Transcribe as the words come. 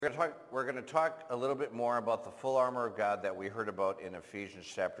We're going to talk a little bit more about the full armor of God that we heard about in Ephesians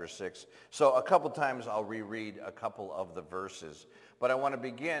chapter 6. So a couple times I'll reread a couple of the verses. But I want to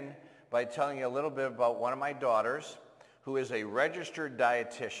begin by telling you a little bit about one of my daughters who is a registered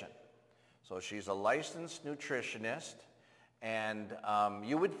dietitian. So she's a licensed nutritionist. And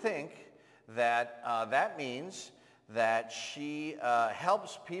you would think that that means that she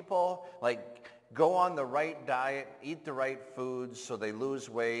helps people like go on the right diet, eat the right foods so they lose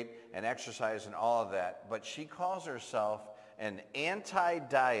weight and exercise and all of that. But she calls herself an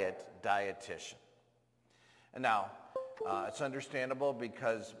anti-diet dietitian. And now, it's understandable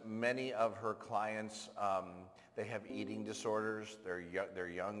because many of her clients, they have eating disorders. They're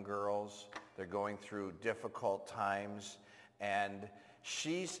young girls. They're going through difficult times. And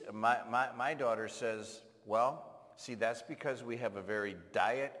my daughter says, well, see, that's because we have a very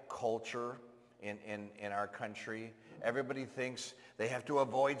diet culture in our country. Everybody thinks they have to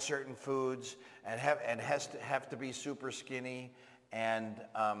avoid certain foods and have to be super skinny. And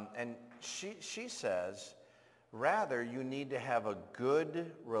she says, rather, you need to have a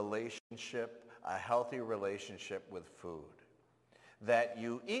good relationship, a healthy relationship with food. That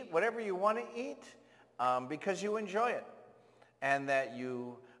you eat whatever you want to eat because you enjoy it. And that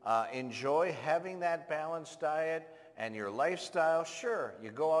you enjoy having that balanced diet and your lifestyle. Sure, you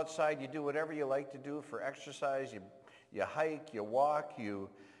go outside, you do whatever you like to do for exercise. You hike, you walk, you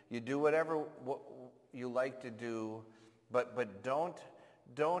do whatever you like to do, but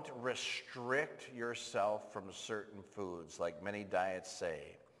don't restrict yourself from certain foods like many diets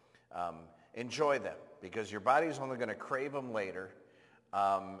say. Enjoy them because your body's only going to crave them later,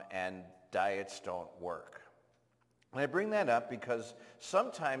 and diets don't work. And I bring that up because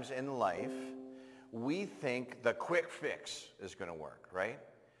sometimes in life, we think the quick fix is going to work, right?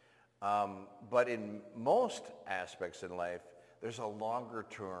 But in most aspects in life, there's a longer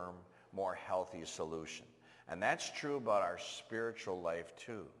term, more healthy solution. And that's true about our spiritual life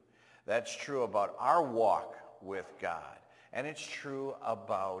too. That's true about our walk with God. And it's true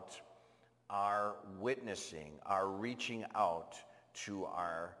about our witnessing, our reaching out to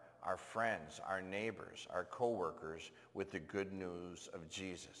our friends, our neighbors, our coworkers with the good news of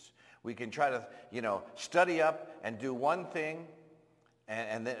Jesus. We can try to, study up and do one thing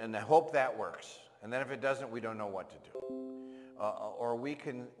and hope that works. And then if it doesn't, we don't know what to do. Or we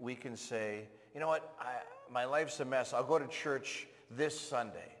can say, you know what, my life's a mess. I'll go to church this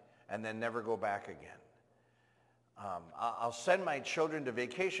Sunday and then never go back again. I'll send my children to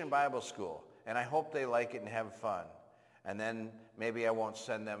Vacation Bible School and I hope they like it and have fun. And then maybe I won't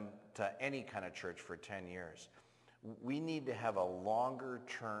send them to any kind of church for 10 years. We need to have a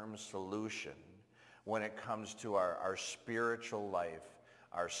longer-term solution when it comes to our spiritual life,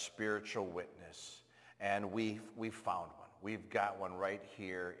 our spiritual witness. And we've found one. We've got one right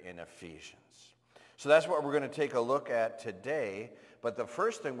here in Ephesians. So that's what we're going to take a look at today. But the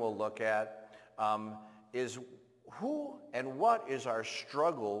first thing we'll look at is who and what is our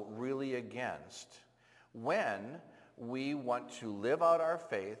struggle really against when we want to live out our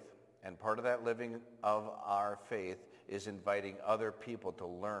faith, and part of that living of our faith is inviting other people to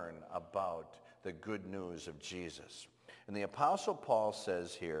learn about the good news of Jesus. And the Apostle Paul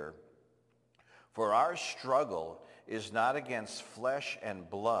says here, for our struggle is not against flesh and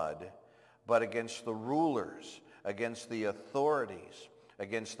blood, but against the rulers, against the authorities,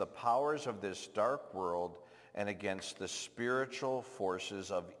 against the powers of this dark world, and against the spiritual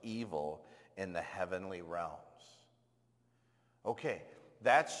forces of evil in the heavenly realms. Okay,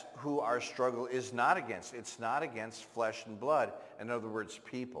 that's who our struggle is not against. It's not against flesh and blood. In other words,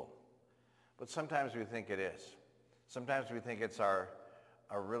 people. But sometimes we think it is. Sometimes we think it's our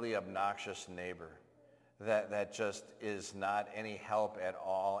really obnoxious neighbor that just is not any help at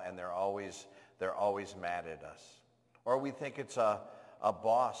all, and they're always mad at us. Or we think it's a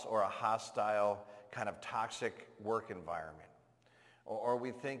boss or a hostile kind of toxic work environment. Or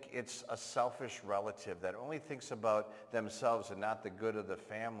we think it's a selfish relative that only thinks about themselves and not the good of the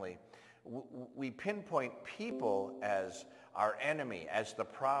family. We pinpoint people as our enemy, as the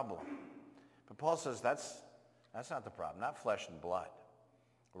problem. But Paul says that's not the problem, not flesh and blood.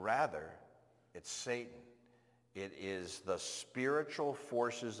 Rather, it's Satan. It is the spiritual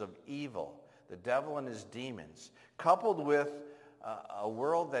forces of evil, the devil and his demons, coupled with a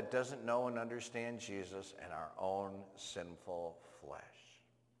world that doesn't know and understand Jesus and our own sinful flesh.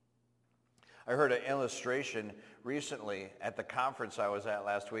 I heard an illustration recently at the conference I was at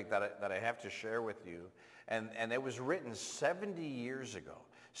last week that I have to share with you, and it was written 70 years ago.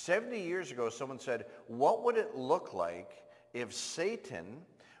 70 years ago, someone said, what would it look like if Satan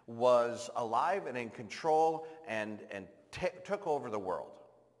was alive and in control and took over the world?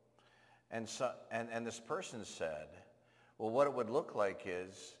 And this person said, well, what it would look like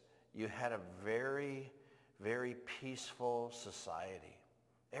is you had a very, very peaceful society.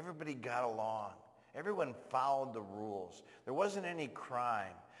 Everybody got along. Everyone followed the rules. There wasn't any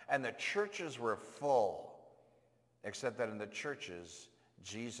crime. And the churches were full, except that in the churches,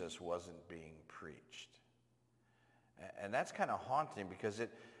 Jesus wasn't being preached. And that's kind of haunting because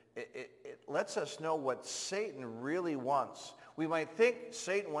it lets us know what Satan really wants. We might think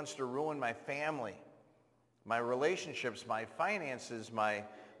Satan wants to ruin my family, my relationships, my finances, my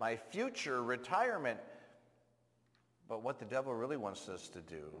future retirement. But what the devil really wants us to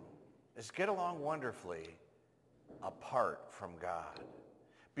do is get along wonderfully apart from God.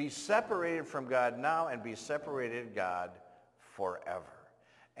 Be separated from God now and be separated God forever.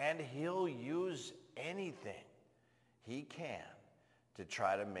 And he'll use anything he can to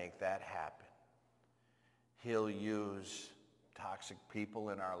try to make that happen. He'll use toxic people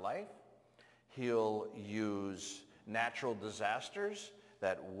in our life. He'll use natural disasters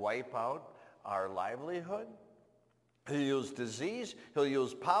that wipe out our livelihood. He'll use disease. He'll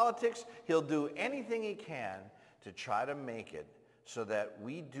use politics. He'll do anything he can to try to make it so that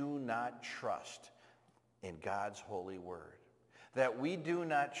we do not trust in God's holy word, that we do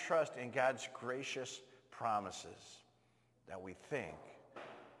not trust in God's gracious promises, that we think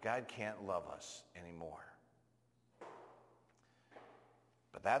God can't love us anymore.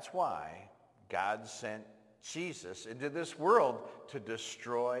 But that's why God sent Jesus into this world to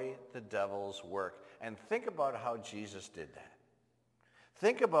destroy the devil's work. And think about how Jesus did that.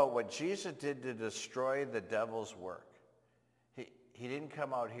 Think about what Jesus did to destroy the devil's work. He didn't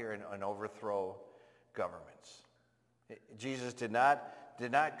come out here and overthrow governments. Jesus did not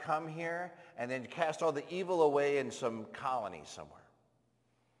come here and then cast all the evil away in some colony somewhere.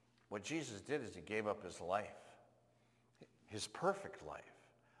 What Jesus did is he gave up his life, his perfect life,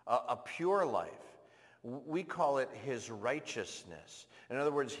 a pure life. We call it his righteousness. In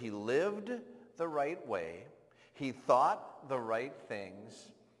other words, he lived the right way. He thought the right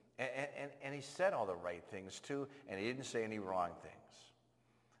things. And he said all the right things too. And he didn't say any wrong things.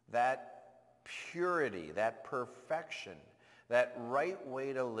 That purity, that perfection, that right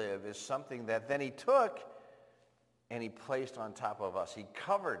way to live is something that then he took and he placed on top of us. He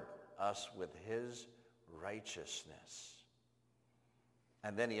covered us with his righteousness.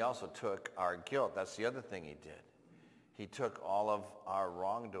 And then he also took our guilt. That's the other thing he did. He took all of our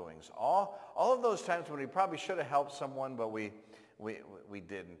wrongdoings. All of those times when we probably should have helped someone, but we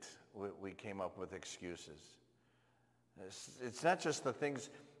didn't. We came up with excuses. It's not just the things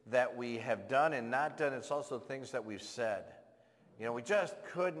that we have done and not done. It's also things that we've said. You know, we just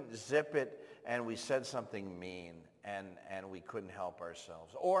couldn't zip it and we said something mean and we couldn't help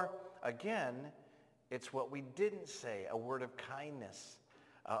ourselves. Or, again, it's what we didn't say, a word of kindness,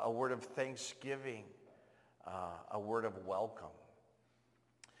 a word of thanksgiving, a word of welcome.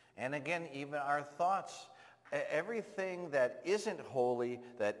 And again, even our thoughts, everything that isn't holy,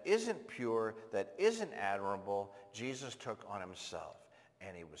 that isn't pure, that isn't admirable, Jesus took on himself.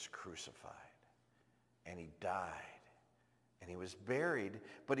 And he was crucified. And he died. And he was buried.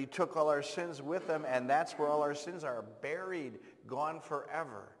 But he took all our sins with him. And that's where all our sins are, buried, gone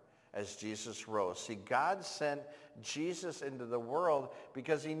forever, as Jesus rose. See, God sent Jesus into the world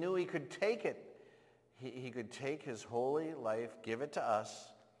because he knew he could take it. He could take his holy life, give it to us.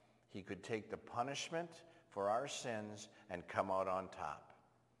 He could take the punishment for our sins and come out on top.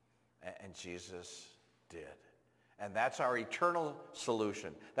 And Jesus did. And that's our eternal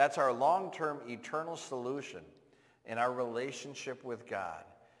solution. That's our long-term eternal solution in our relationship with God,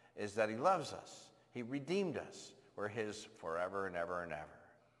 is that he loves us. He redeemed us. We're his forever and ever and ever.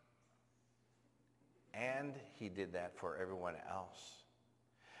 And he did that for everyone else.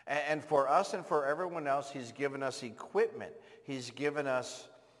 And for us and for everyone else, he's given us equipment. He's given us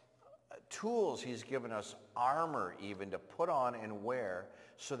tools. He's given us armor even to put on and wear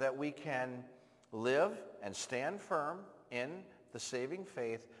so that we can live and stand firm in the saving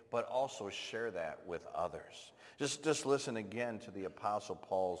faith, but also share that with others. Just listen again to the Apostle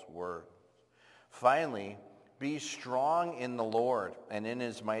Paul's word. Finally, be strong in the Lord and in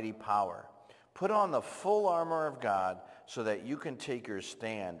his mighty power. Put on the full armor of God so that you can take your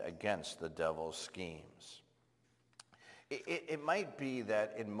stand against the devil's schemes. It might be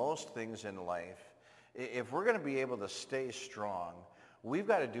that in most things in life, if we're going to be able to stay strong, we've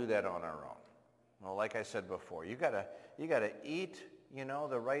got to do that on our own. Well, like I said before, you got to eat,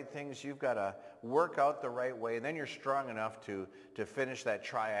 the right things. You've got to work out the right way. And then you're strong enough to finish that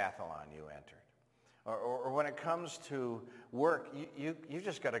triathlon you entered. Or when it comes to work, you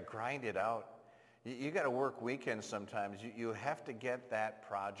just got to grind it out. You got to work weekends sometimes. You have to get that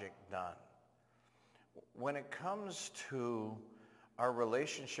project done. When it comes to our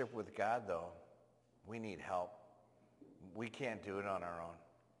relationship with God, though, we need help. We can't do it on our own.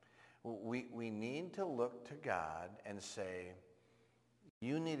 We need to look to God and say,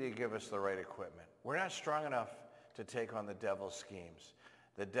 you need to give us the right equipment. We're not strong enough to take on the devil's schemes.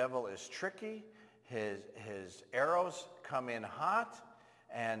 The devil is tricky. His arrows come in hot,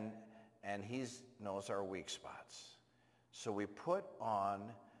 and he knows our weak spots. So we put on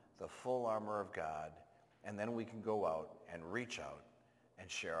the full armor of God, and then we can go out and reach out and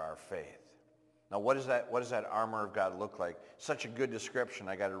share our faith. Now, what does that armor of God look like? Such a good description,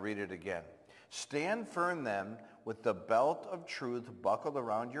 I got to read it again. Stand firm then with the belt of truth buckled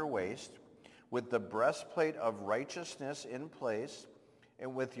around your waist, with the breastplate of righteousness in place,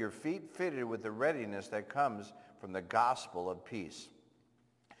 and with your feet fitted with the readiness that comes from the gospel of peace.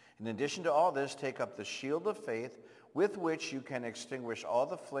 In addition to all this, take up the shield of faith with which you can extinguish all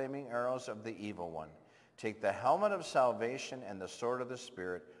the flaming arrows of the evil one. Take the helmet of salvation and the sword of the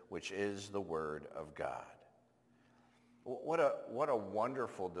Spirit, which is the word of God. What a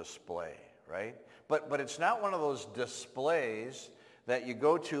wonderful display, right? But it's not one of those displays that you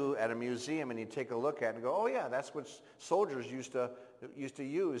go to at a museum and you take a look at and go, oh yeah, that's what soldiers used to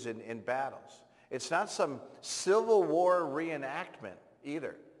use in battles. It's not some Civil War reenactment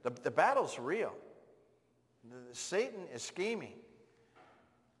either. The battle's real. Satan is scheming,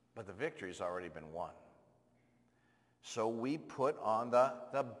 but the victory's already been won. So we put on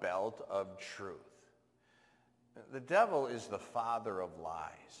the belt of truth. The devil is the father of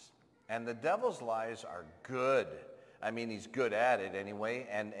lies, and the devil's lies are good. I mean, he's good at it anyway,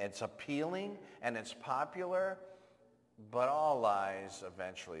 and it's appealing, and it's popular, but all lies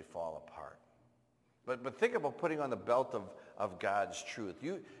eventually fall apart. But think about putting on the belt of God's truth.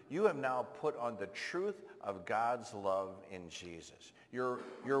 You have now put on the truth of God's love in Jesus. You're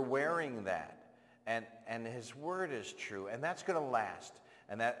wearing that. And his word is true, and that's going to last,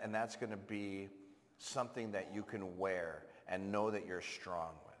 and that's going to be something that you can wear and know that you're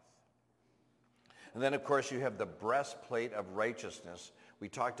strong with. And then, of course, you have the breastplate of righteousness. We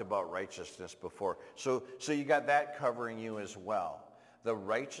talked about righteousness before. So you got that covering you as well. The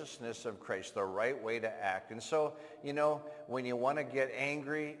righteousness of Christ, the right way to act. And so, when you want to get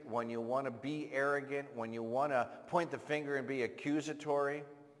angry, when you want to be arrogant, when you want to point the finger and be accusatory,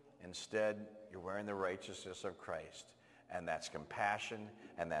 instead, you're wearing the righteousness of Christ. And that's compassion,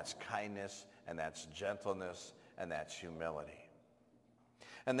 and that's kindness, and that's gentleness, and that's humility.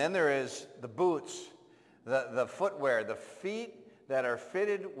 And then there is the boots, the footwear, the feet that are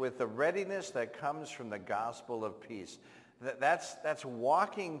fitted with the readiness that comes from the gospel of peace. That's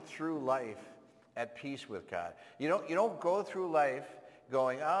walking through life at peace with God. You don't go through life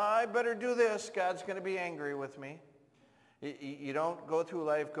going, I better do this, God's going to be angry with me. You don't go through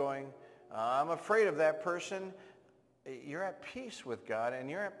life going, I'm afraid of that person. You're at peace with God, and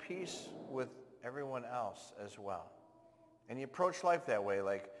you're at peace with everyone else as well. And you approach life that way,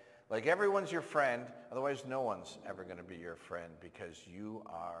 like everyone's your friend, otherwise no one's ever going to be your friend, because you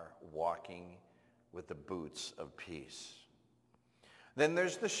are walking with the boots of peace. Then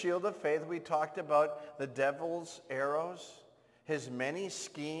there's the shield of faith. We talked about the devil's arrows, his many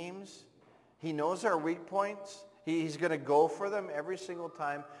schemes. He knows our weak points. He's going to go for them every single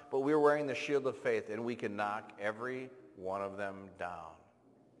time, but we're wearing the shield of faith, and we can knock every one of them down.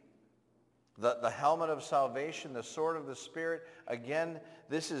 The helmet of salvation, the sword of the Spirit, again,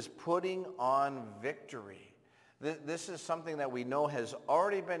 this is putting on victory. This is something that we know has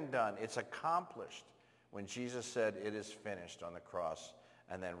already been done. It's accomplished when Jesus said, it is finished on the cross,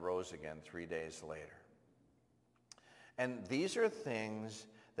 and then rose again 3 days later. And these are things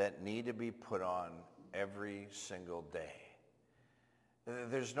that need to be put on every single day.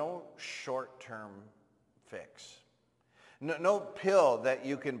 There's no short-term fix. No pill that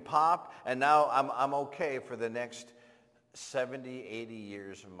you can pop and now I'm okay for the next 70, 80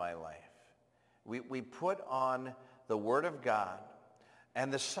 years of my life. We put on the Word of God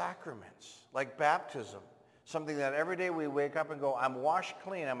and the sacraments, like baptism, something that every day we wake up and go, I'm washed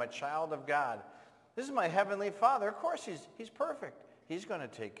clean, I'm a child of God. This is my Heavenly Father. Of course, He's perfect. He's going to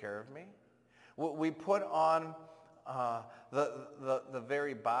take care of me. We put on the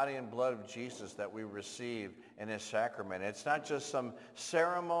very body and blood of Jesus that we receive in His sacrament. It's not just some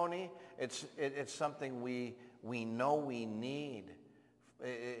ceremony. It's something we know we need.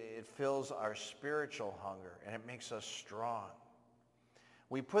 It fills our spiritual hunger, and it makes us strong.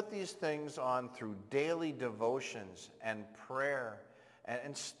 We put these things on through daily devotions and prayer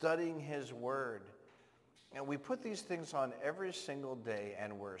and studying His Word. And we put these things on every single day,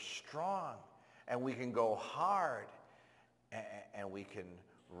 and we're strong. and we can go hard, and we can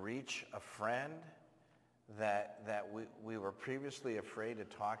reach a friend that we were previously afraid to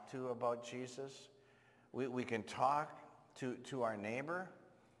talk to about Jesus. We can talk to our neighbor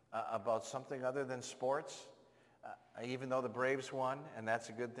about something other than sports, even though the Braves won, and that's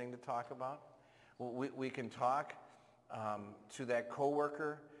a good thing to talk about. We can talk to that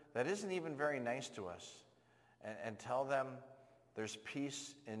coworker that isn't even very nice to us and tell them there's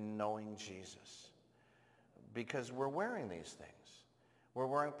peace in knowing Jesus, because we're wearing these things. We're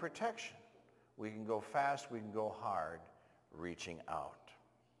wearing protection. We can go fast, we can go hard, reaching out.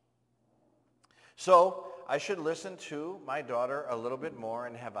 So I should listen to my daughter a little bit more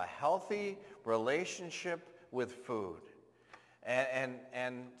and have a healthy relationship with food. And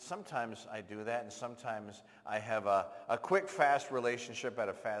sometimes I do that, and sometimes I have a quick, fast relationship at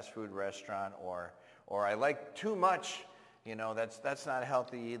a fast food restaurant, or I like too much, that's not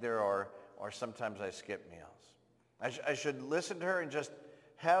healthy either, or sometimes I skip meals. I should listen to her and just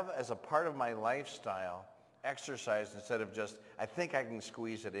have as a part of my lifestyle exercise instead of just, I think I can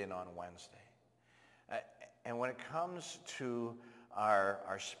squeeze it in on Wednesday. And when it comes to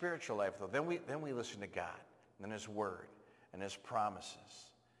our spiritual life, though, then we listen to God and his word and his promises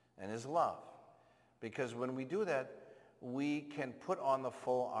and his love. Because when we do that, we can put on the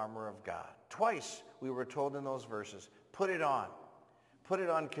full armor of God. Twice we were told in those verses, put it on. Put it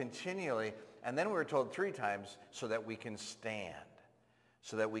on continually. And then we were told 3 times so that we can stand.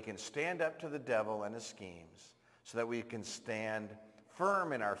 So that we can stand up to the devil and his schemes. So that we can stand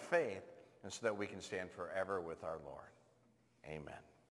firm in our faith. And so that we can stand forever with our Lord. Amen.